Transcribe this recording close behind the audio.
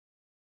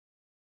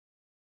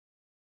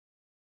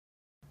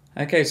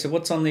Okay, so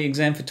what's on the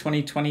exam for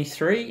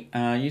 2023?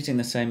 Using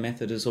the same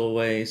method as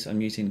always, I'm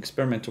using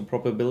experimental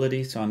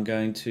probability, so I'm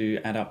going to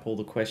add up all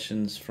the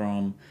questions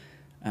from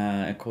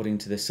according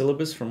to the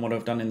syllabus from what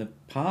I've done in the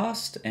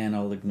past, and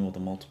I'll ignore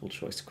the multiple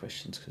choice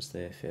questions because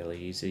they're fairly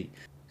easy.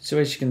 So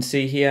as you can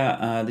see here,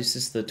 this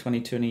is the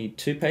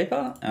 2022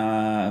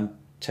 paper.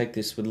 Take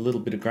this with a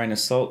little bit of grain of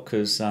salt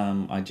because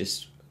some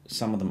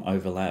of them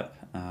overlap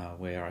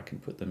where I can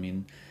put them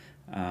in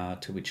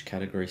to which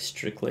category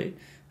strictly.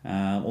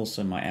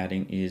 Also, my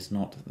adding is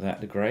not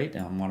that great.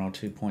 I'm 1 or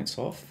 2 points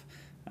off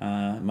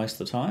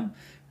most of the time.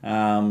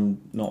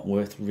 Not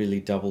worth really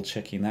double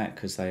checking that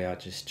because they are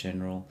just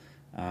general,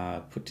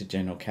 put to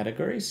general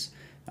categories.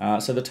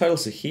 So the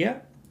totals are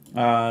here.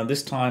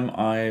 This time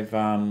I've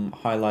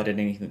highlighted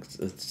anything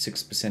that's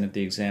 6% of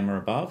the exam or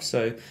above.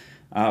 So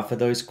for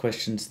those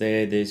questions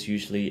there's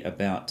usually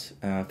about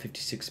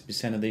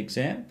 56% of the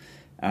exam.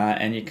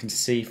 And you can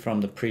see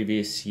from the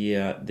previous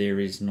year there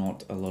is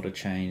not a lot of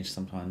change,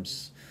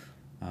 sometimes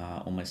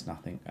almost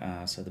nothing.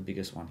 So the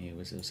biggest one here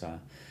was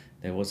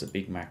there was a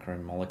big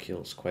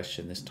macromolecules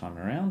question this time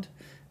around,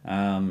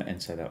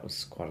 and so that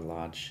was quite a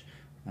large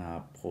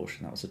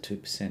portion. That was a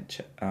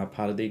 2%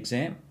 part of the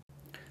exam.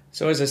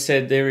 So as I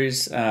said, there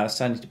is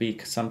starting to be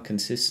some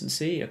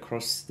consistency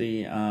across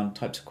the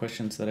types of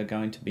questions that are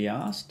going to be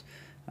asked.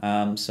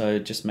 So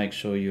just make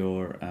sure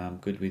you're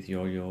good with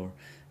your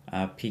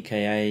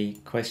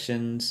pKa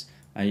questions.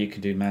 You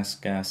can do mass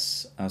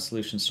gas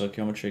solution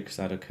stoichiometry because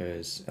that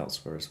occurs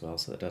elsewhere as well,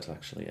 so that does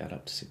actually add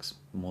up to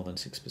more than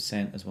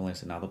 6%, as well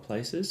as in other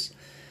places.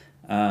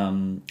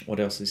 What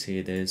else is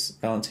here? There's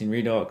balancing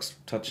redox,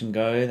 touch and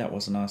go. That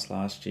wasn't asked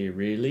last year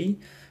really.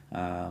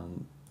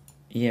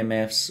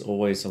 EMFs,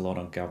 always a lot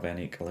on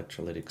galvanic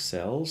electrolytic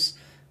cells.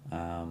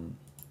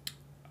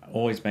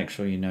 Always make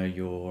sure you know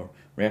your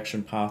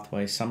reaction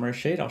pathway summary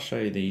sheet. I'll show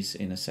you these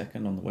in a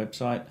second on the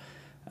website.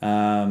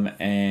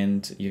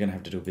 And you're going to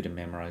have to do a bit of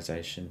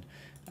memorization.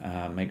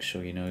 Make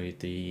sure you know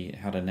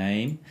how to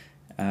name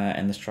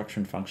and the structure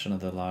and function of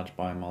the large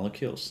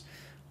biomolecules.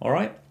 All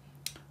right.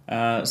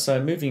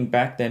 So moving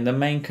back then, the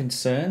main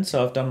concern.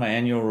 So I've done my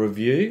annual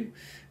review.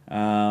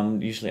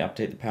 Usually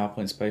update the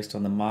PowerPoints based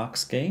on the mark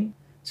scheme.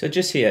 So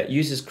just here,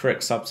 uses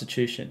correct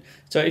substitution.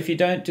 So if you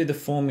don't do the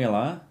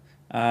formula,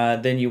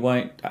 then you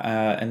won't,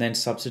 and then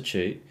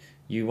substitute.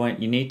 You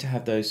need to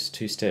have those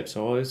two steps.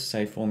 I always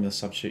say formula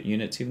substitute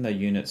units, even though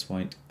units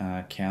won't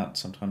count.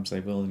 Sometimes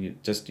they will. You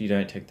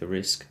don't take the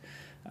risk.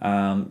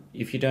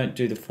 If you don't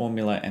do the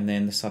formula and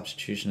then the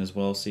substitution as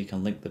well, so you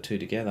can link the two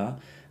together,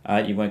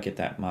 you won't get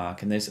that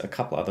mark. And there's a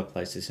couple other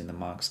places in the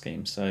mark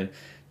scheme. So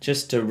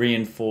just to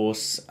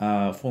reinforce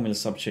formula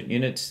substitute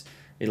units,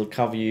 it'll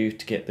cover you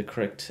to get the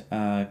correct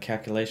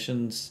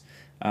calculations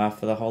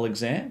for the whole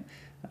exam.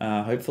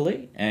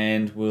 Hopefully,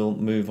 and we'll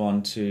move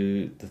on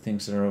to the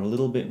things that are a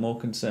little bit more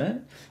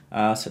concern,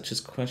 such as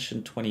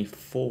question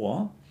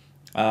 24.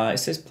 It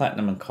says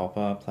platinum and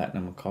copper,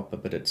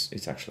 but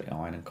it's actually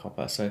iron and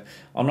copper. So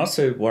I'm not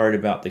so worried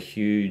about the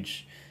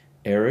huge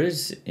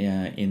errors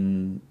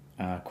in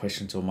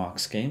questions or mark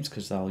schemes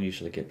because they'll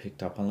usually get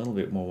picked up. I'm a little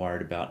bit more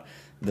worried about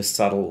the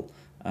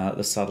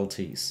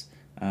subtleties,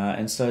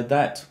 and so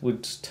that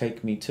would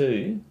take me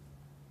to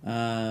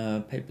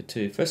paper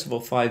 2. First of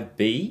all,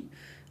 5B.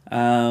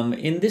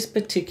 In this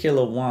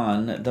particular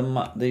one,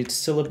 the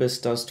syllabus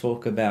does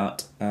talk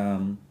about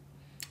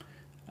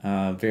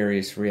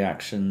various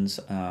reactions,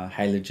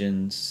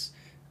 halogens,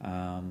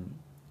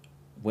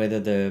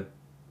 whether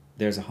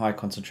there's a high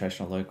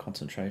concentration or low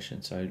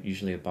concentration, so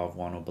usually above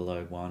 1 or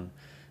below 1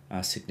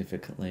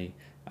 significantly,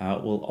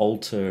 will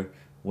alter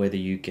whether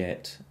you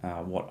get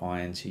what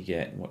ions you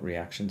get, what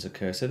reactions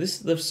occur. So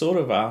they've sort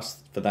of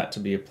asked for that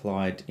to be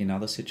applied in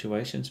other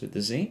situations with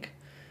the zinc.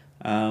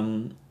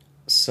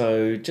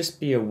 So just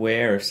be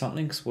aware if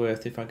something's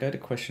if I go to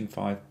question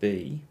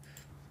 5B,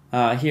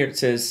 here it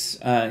says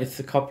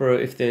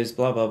if there's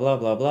blah, blah, blah,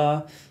 blah,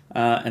 blah,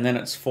 and then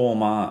it's 4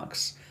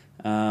 marks.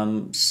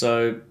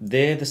 So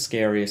they're the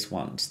scariest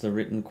ones, the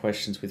written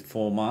questions with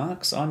 4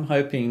 marks. I'm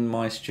hoping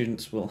my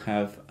students will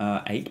have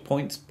 8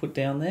 points put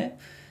down there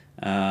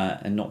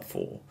and not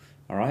 4.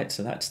 All right,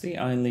 so that's the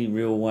only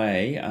real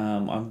way.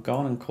 I've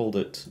gone and called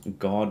it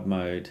God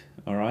mode.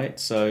 All right,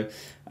 so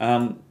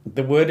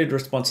the worded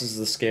responses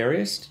are the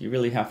scariest. You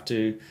really have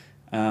to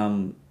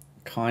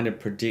kind of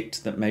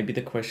predict that maybe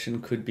the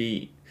question could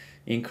be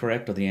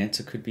incorrect or the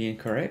answer could be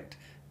incorrect,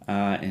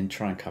 and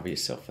try and cover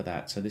yourself for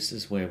that. So this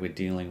is where we're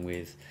dealing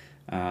with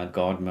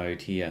God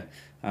mode here.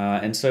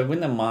 And so when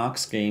the mark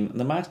scheme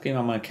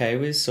I'm okay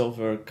with.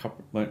 Silver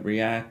won't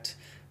react,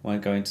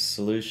 won't go into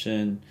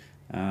solution.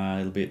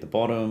 It'll be at the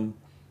bottom.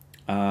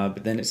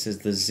 But then it says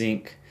the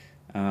zinc,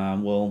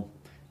 well,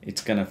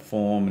 it's going to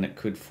form and it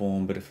could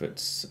form, but if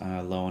it's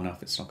low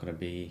enough, it's not going to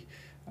be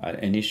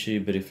an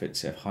issue. But if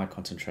it's a high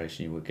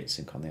concentration, you will get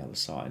zinc on the other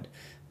side.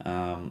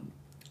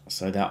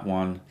 So that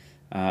one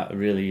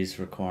really is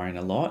requiring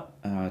a lot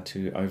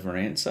to over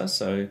answer.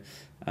 So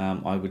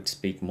I would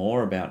speak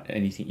more about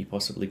anything you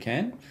possibly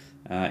can.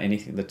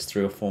 Anything that's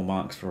 3 or 4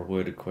 marks for a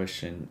worded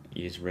question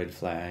is red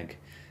flag.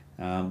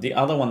 The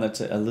other one that's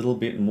a little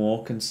bit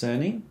more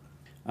concerning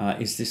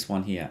is this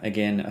one here.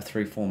 Again, a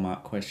 3-4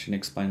 mark question.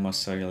 Explain why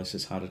cellulose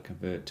is harder to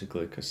convert to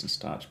glucose and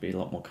starch. Be a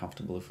lot more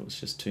comfortable if it was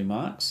just 2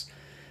 marks.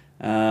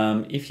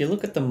 If you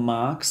look at the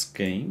mark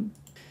scheme,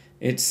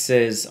 it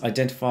says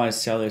identify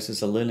cellulose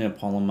as a linear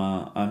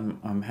polymer.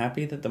 I'm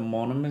happy that the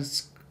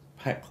monomers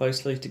pack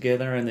closely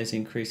together and there's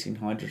increasing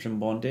hydrogen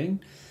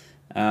bonding.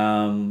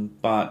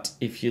 But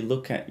if you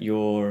look at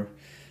your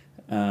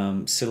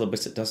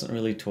syllabus, it doesn't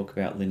really talk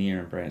about linear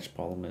and branched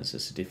polymers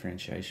as a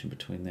differentiation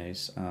between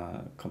those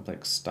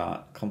complex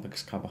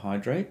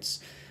carbohydrates.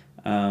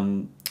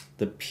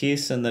 The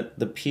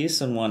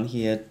Pearson one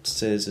here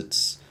says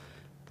it's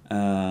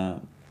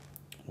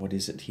what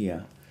is it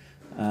here?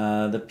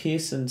 The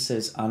Pearson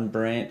says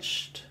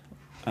unbranched,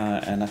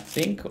 and I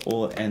think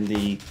and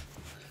the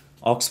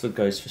Oxford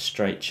goes for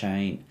straight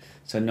chain.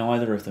 So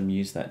neither of them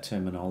use that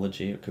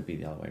terminology. It could be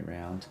the other way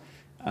around.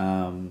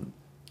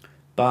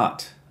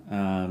 But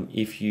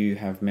if you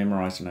have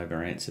memorized and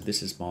over answered,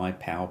 this is my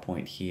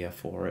PowerPoint here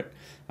for it.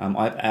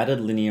 I've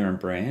added linear and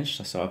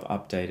branched, so I've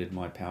updated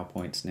my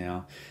PowerPoints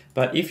now.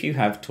 But if you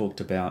have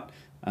talked about,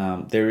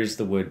 there is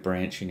the word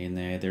branching in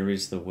there, there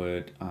is the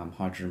word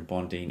hydrogen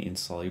bonding,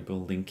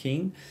 insoluble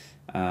linking.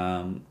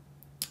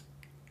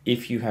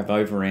 If you have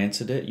over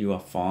answered it, you are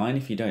fine.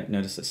 If you don't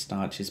notice that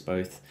starch is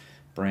both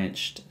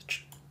branched,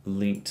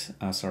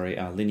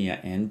 linear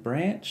and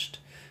branched.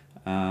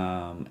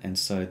 And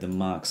so the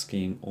mark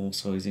scheme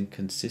also is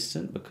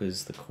inconsistent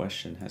because the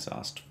question has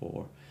asked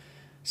for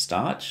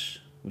starch,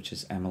 which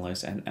is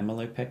amylose and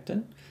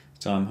amylopectin.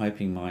 So I'm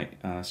hoping my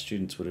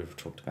students would have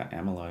talked about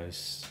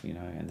amylose,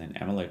 and then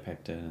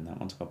amylopectin, and that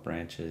one's got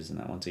branches, and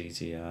that one's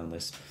easier,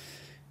 less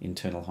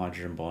internal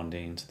hydrogen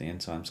bonding, so the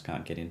enzymes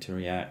can't get in to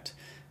react.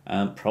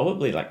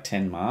 Probably like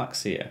 10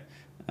 marks here.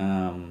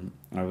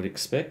 I would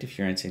expect if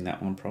you're answering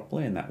that one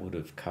properly, and that would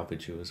have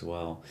covered you as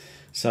well.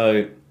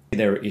 So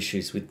there are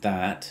issues with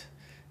that.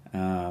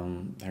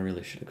 They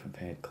really should have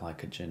compared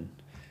glycogen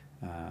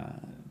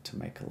to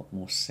make a lot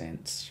more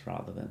sense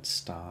rather than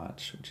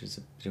starch, which is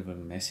a bit of a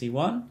messy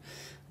one.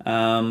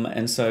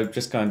 And so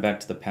just going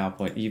back to the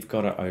PowerPoint, you've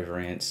got to over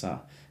answer.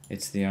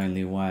 It's the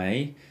only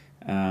way.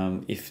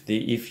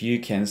 If you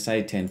can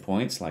say 10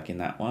 points, like in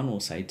that one, we'll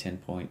say 10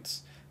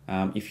 points.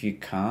 If you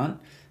can't,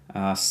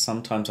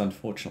 sometimes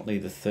unfortunately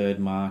the 3rd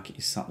mark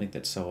is something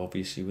that's so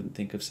obvious you wouldn't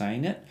think of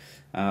saying it.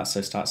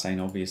 So start saying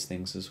obvious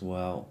things as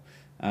well.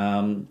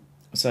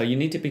 So you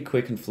need to be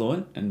quick and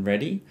fluent and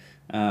ready,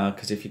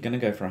 because if you're going to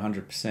go for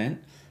 100%,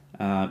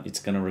 it's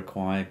going to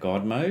require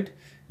God mode.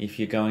 If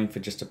you're going for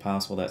just a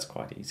pass, well, that's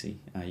quite easy.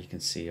 You can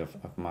see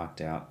I've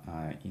marked out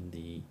in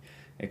the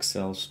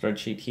Excel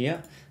spreadsheet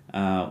here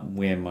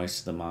where most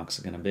of the marks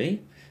are going to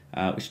be,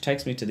 which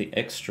takes me to the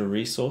extra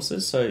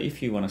resources. So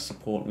if you want to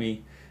support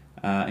me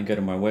and go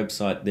to my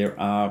website, there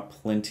are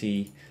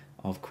plenty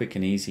of quick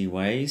and easy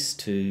ways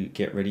to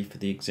get ready for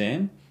the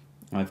exam.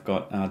 I've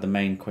got the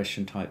main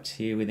question types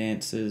here with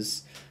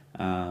answers.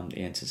 The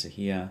answers are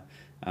here.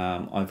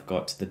 I've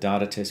got the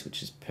data test,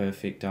 which is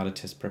perfect data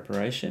test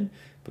preparation,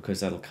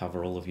 because that'll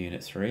cover all of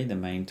Unit 3, the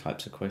main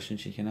types of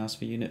questions you can ask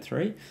for Unit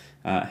 3.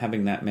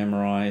 Having that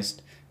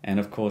memorized, and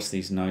of course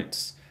these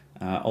notes,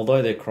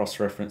 although they're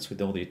cross-referenced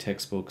with all your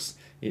textbooks,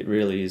 it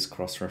really is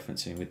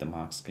cross-referencing with the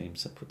mark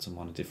schemes that puts them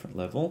on a different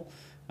level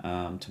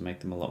to make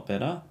them a lot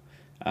better.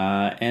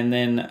 And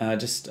then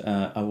just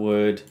a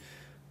word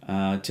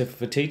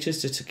for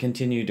teachers just to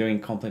continue doing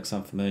complex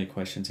unfamiliar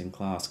questions in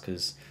class,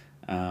 because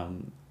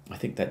I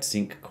think that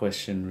zinc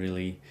question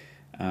really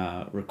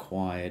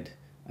required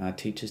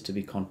teachers to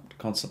be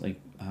constantly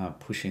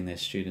pushing their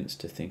students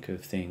to think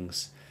of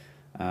things,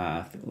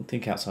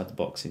 think outside the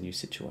box in new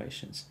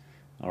situations.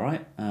 All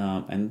right,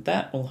 and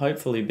that will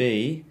hopefully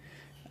be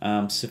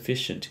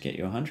sufficient to get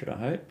you 100, I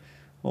hope.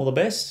 All the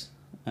best,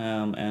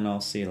 and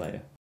I'll see you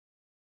later.